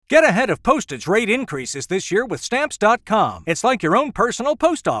Get ahead of postage rate increases this year with Stamps.com. It's like your own personal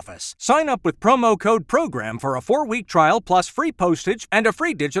post office. Sign up with promo code PROGRAM for a 4-week trial plus free postage and a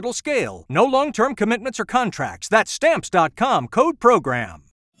free digital scale. No long-term commitments or contracts. That's Stamps.com, code PROGRAM.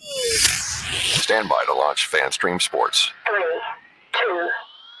 Stand by to launch FanStream Sports. 3, 2,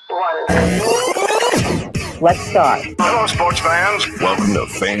 1. Let's start. Hello, sports fans. Welcome to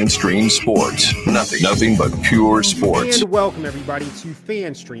FanStream Sports. Nothing but pure sports. And welcome, everybody, to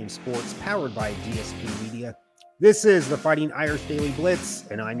FanStream Sports, powered by DSP Media. This is the Fighting Irish Daily Blitz,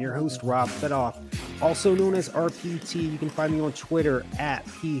 and I'm your host, Rob Fedoff, also known as RPT. You can find me on Twitter at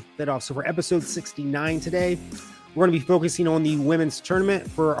PFedoff. So for episode 69 today, we're going to be focusing on the women's tournament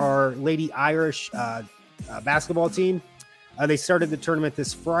for our Lady Irish basketball team. They started the tournament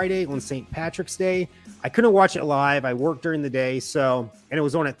this Friday on St. Patrick's Day. I couldn't watch it live. I worked during the day, and it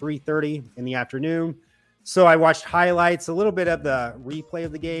was on at 3:30 in the afternoon. So I watched highlights, a little bit of the replay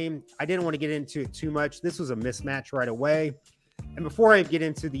of the game. I didn't want to get into it too much. This was a mismatch right away. And before I get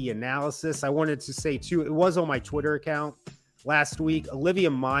into the analysis, I wanted to say, too, it was on my Twitter account last week.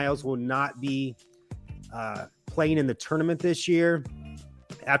 Olivia Miles will not be playing in the tournament this year.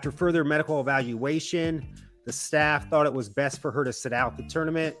 After further medical evaluation, the staff thought it was best for her to sit out the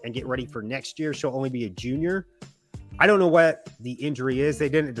tournament and get ready for next year. She'll only be a junior. I don't know what the injury is. They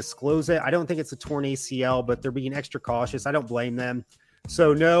didn't disclose it. I don't think it's a torn ACL, but they're being extra cautious. I don't blame them.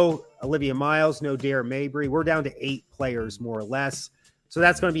 So no Olivia Miles, no Dara Mabry. We're down to 8 players, more or less. So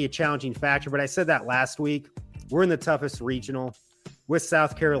that's going to be a challenging factor. But I said that last week. We're in the toughest regional with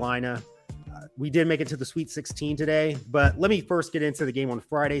South Carolina. We did make it to the Sweet 16 today. But let me first get into the game on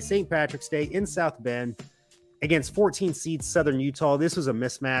Friday. St. Patrick's Day in South Bend against 14 seed Southern Utah. This was a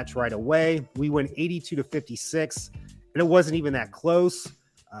mismatch right away. We win 82-56, and it wasn't even that close.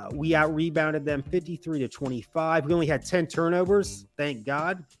 We out-rebounded them 53-25. We only had 10 turnovers, thank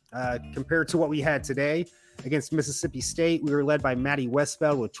God, compared to what we had today against Mississippi State. We were led by Maddie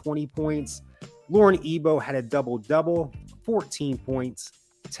Westfeld with 20 points. Lauren Ebo had a double-double, 14 points,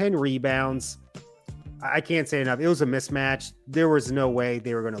 10 rebounds. I can't say enough. It was a mismatch. There was no way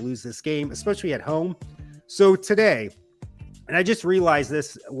they were going to lose this game, especially at home. So today, and I just realized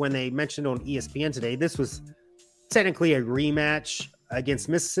this when they mentioned on ESPN today, this was technically a rematch against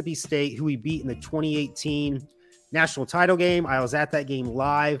Mississippi State, who we beat in the 2018 national title game. I was at that game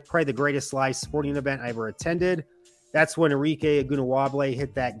live, probably the greatest live sporting event I ever attended. That's when Enrique Agunawable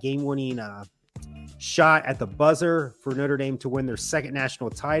hit that game-winning shot at the buzzer for Notre Dame to win their second national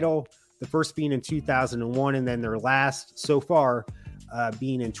title, the first being in 2001, and then their last so far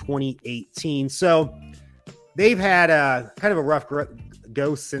being in 2018. So they've had a kind of a rough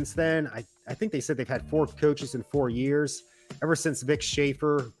go since then. I think they said they've had 4 coaches in 4 years, ever since Vic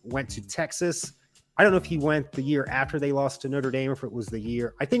Schaefer went to Texas. I don't know if he went the year after they lost to Notre Dame, or if it was the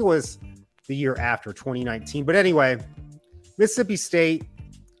year. I think it was the year after, 2019. But anyway, Mississippi State,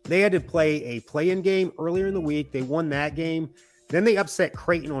 they had to play a play-in game earlier in the week. They won that game. Then they upset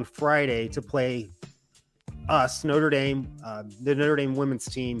Creighton on Friday to play us, Notre Dame, the Notre Dame women's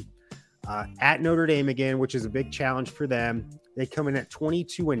team, at Notre Dame again, which is a big challenge for them. They come in at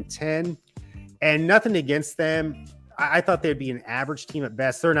 22-10, and nothing against them. I thought they'd be an average team at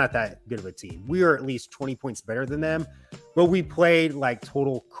best. They're not that good of a team. We are at least 20 points better than them, but we played like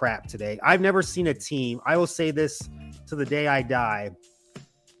total crap today. I've never seen a team, I will say this to the day I die,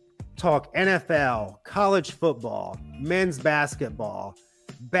 talk NFL, college football, men's basketball,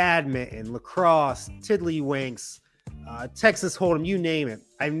 badminton, lacrosse, tiddlywinks, Texas Hold'em, you name it.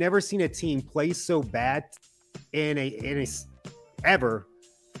 I've never seen a team play so bad in a ever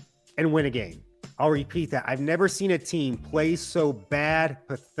and win a game. I'll repeat that. I've never seen a team play so bad,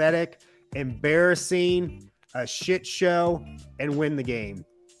 pathetic, embarrassing, a shit show, and win the game.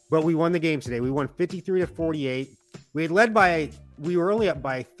 But we won the game today. We won 53-48. We were only up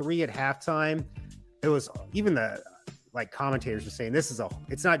by 3 at halftime. It was even the commentators were saying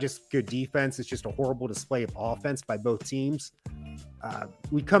it's not just good defense, it's just a horrible display of offense by both teams.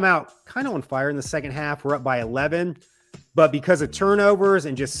 We come out kind of on fire in the second half. We're up by 11, but because of turnovers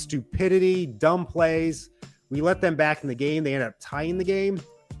and just stupidity, dumb plays, we let them back in the game. They end up tying the game,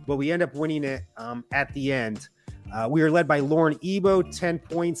 but we end up winning it at the end. We were led by Lauren Ebo, 10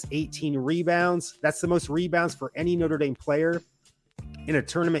 points, 18 rebounds. That's the most rebounds for any Notre Dame player in a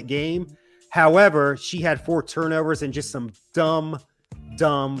tournament game. However, she had 4 turnovers and just some dumb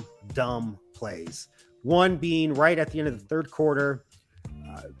plays. One being right at the end of the third quarter,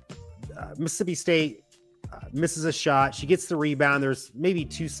 Mississippi State misses a shot. She gets the rebound. There's maybe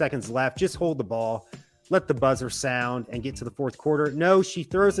 2 seconds left. Just hold the ball, let the buzzer sound, and get to the fourth quarter. No, she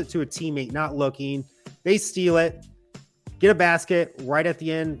throws it to a teammate not looking. They steal it. get a basket right at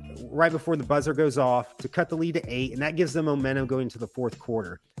the end, right before the buzzer goes off to cut the lead to 8, and that gives them momentum going into the fourth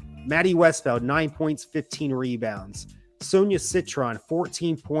quarter. Maddie Westfeld, 9 points, 15 rebounds. Sonia Citron,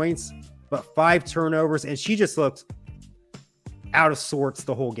 14 points, but 5 turnovers, and she just looked out of sorts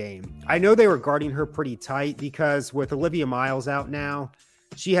the whole game. I know they were guarding her pretty tight because with Olivia Miles out now,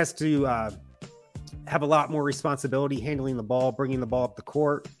 she has to have a lot more responsibility handling the ball, bringing the ball up the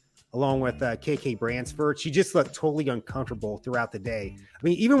court, along with KK Bransford. She just looked totally uncomfortable throughout the day. I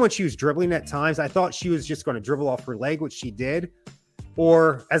mean, even when she was dribbling at times, I thought she was just going to dribble off her leg, which she did.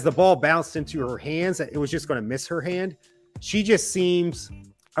 Or as the ball bounced into her hands, it was just going to miss her hand. She just seems,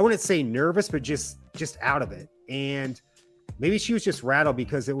 I wouldn't say nervous, but just out of it. And maybe she was just rattled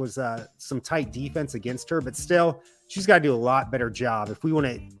because it was some tight defense against her, but still, she's got to do a lot better job if we want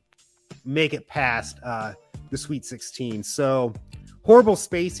to make it past the Sweet 16. So horrible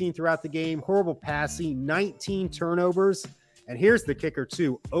spacing throughout the game, horrible passing, 19 turnovers. And here's the kicker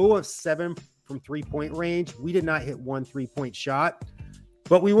too, 0 of 7 from 3-point range. We did not hit 1 3-point shot,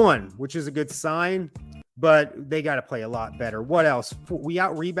 but we won, which is a good sign, but they got to play a lot better. What else? We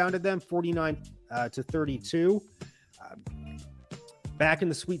out-rebounded them 49 to 32. Back in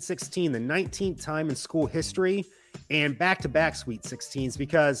the Sweet 16, the 19th time in school history, and back-to-back Sweet 16s,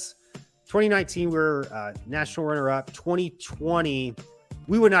 because 2019 we were national runner-up. 2020,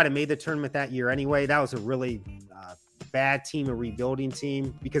 we would not have made the tournament that year anyway. That was a really bad team, a rebuilding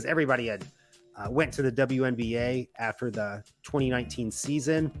team, because everybody had went to the WNBA after the 2019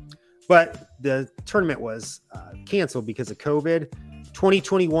 season, but the tournament was canceled because of COVID.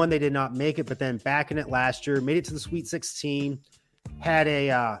 2021, they did not make it, but then back in it last year, made it to the Sweet 16, had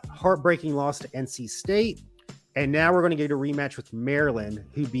a heartbreaking loss to NC State, and now we're going to get a rematch with Maryland,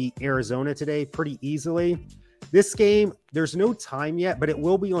 who beat Arizona today pretty easily. This game, there's no time yet, but it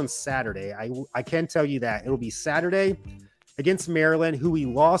will be on Saturday. I can tell you that. It'll be Saturday against Maryland, who we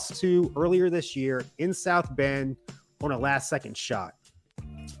lost to earlier this year in South Bend on a last-second shot.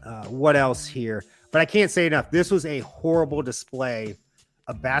 What else here? But I can't say enough. This was a horrible display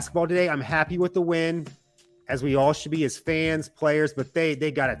of basketball today. I'm happy with the win, as we all should be as fans, players, but they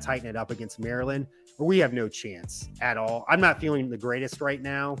got to tighten it up against Maryland, or we have no chance at all. I'm not feeling the greatest right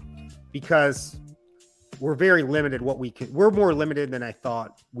now because we're very limited what we can. We're more limited than I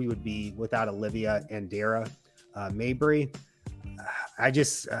thought we would be without Olivia and Dara Mabry.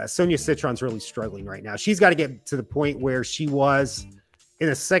 Sonia Citron's really struggling right now. She's got to get to the point where she was in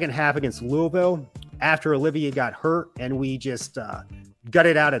the second half against Louisville after Olivia got hurt, and we just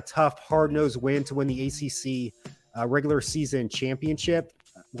gutted out a tough, hard-nosed win to win the ACC regular season championship.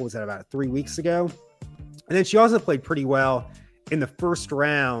 What was that, about 3 weeks ago? And then she also played pretty well in the first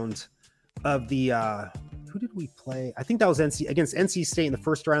round of the who did we play? I think that was against NC State in the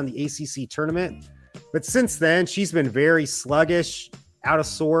first round of the ACC tournament. But since then, she's been very sluggish, out of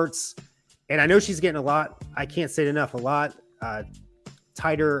sorts. And I know she's getting a lot, I can't say it enough, a lot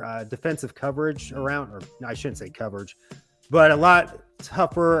tighter defensive coverage around, or no, I shouldn't say coverage, but a lot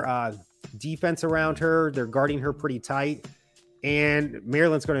tougher defense around her. They're guarding her pretty tight. And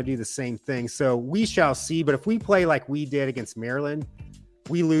Maryland's going to do the same thing. So we shall see. But if we play like we did against Maryland,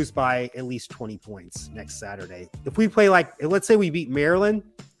 we lose by at least 20 points next Saturday. If we play like, let's say we beat Maryland,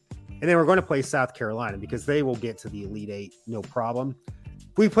 and then we're going to play South Carolina because they will get to the Elite Eight, no problem.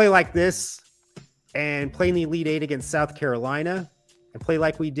 If we play like this and play in the Elite Eight against South Carolina and play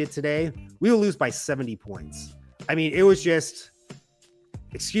like we did today, we will lose by 70 points. I mean, it was just,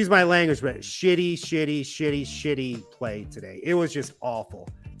 excuse my language, but shitty play today. It was just awful.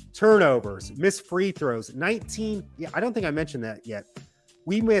 Turnovers, missed free throws, 19. Yeah, I don't think I mentioned that yet.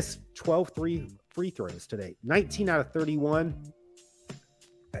 We missed 12 free throws today, 19 out of 31.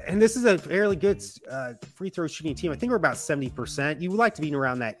 And this is a fairly good free throw shooting team. I think we're about 70%. You would like to be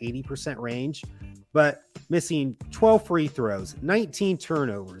around that 80% range, but missing 12 free throws, 19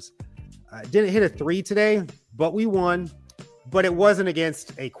 turnovers. Didn't hit a 3 today, but we won. But it wasn't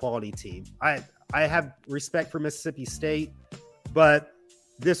against a quality team. I have respect for Mississippi State, but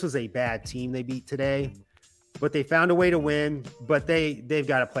this was a bad team they beat today. But they found a way to win. But they've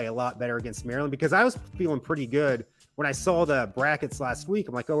got to play a lot better against Maryland, because I was feeling pretty good when I saw the brackets last week.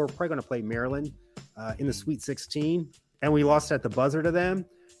 I'm like, oh, we're probably going to play Maryland in the Sweet 16. And we lost at the buzzer to them.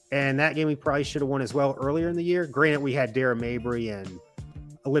 And that game we probably should have won as well earlier in the year. Granted, we had Dara Mabry and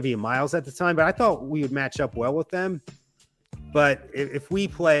Olivia Miles at the time, but I thought we would match up well with them. But if we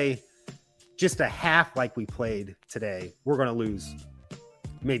play just a half like we played today, we're going to lose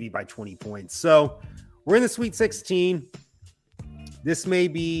maybe by 20 points. So we're in the Sweet 16. This may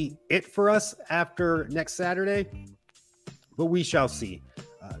be it for us after next Saturday, but we shall see.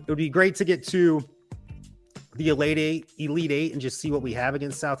 It would be great to get to the Elite Eight and just see what we have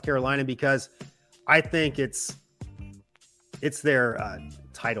against South Carolina, because I think it's their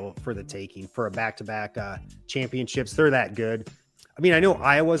title for the taking for a back-to-back championships. They're that good. I mean, I know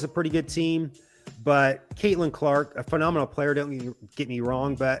Iowa's a pretty good team, but Caitlin Clark, a phenomenal player, don't get me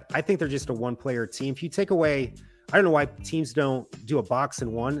wrong, but I think they're just a one-player team. If you take away, I don't know why teams don't do a box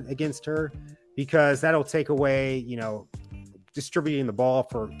and one against her, because that'll take away, distributing the ball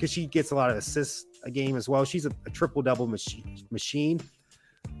because she gets a lot of assists a game as well. She's a triple-double machine.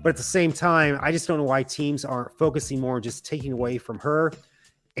 But at the same time, I just don't know why teams aren't focusing more on just taking away from her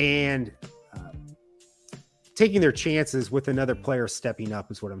and taking their chances with another player stepping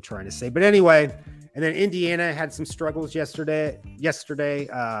up is what I'm trying to say. But anyway, and then Indiana had some struggles yesterday,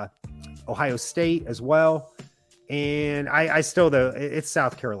 Ohio State as well. And I still, though, it's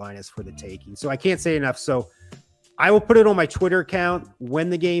South Carolina's for the taking. So I can't say enough. So I will put it on my Twitter account when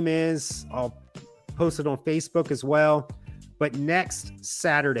the game is. I'll post it on Facebook as well. But next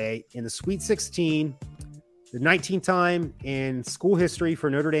Saturday in the Sweet 16, the 19th time in school history for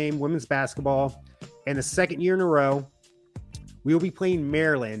Notre Dame women's basketball, and the second year in a row, we will be playing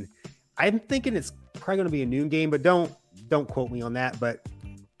Maryland. I'm thinking it's probably going to be a noon game, but don't quote me on that. But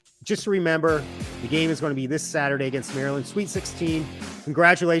just remember, the game is going to be this Saturday against Maryland, Sweet 16.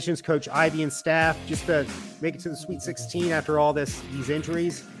 Congratulations, Coach Ivy and staff. Just to make it to the Sweet 16 after all these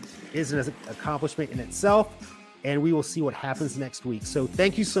injuries is an accomplishment in itself. And we will see what happens next week. So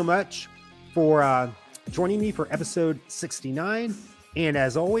thank you so much for joining me for episode 69. And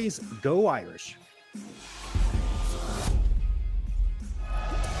as always, go Irish.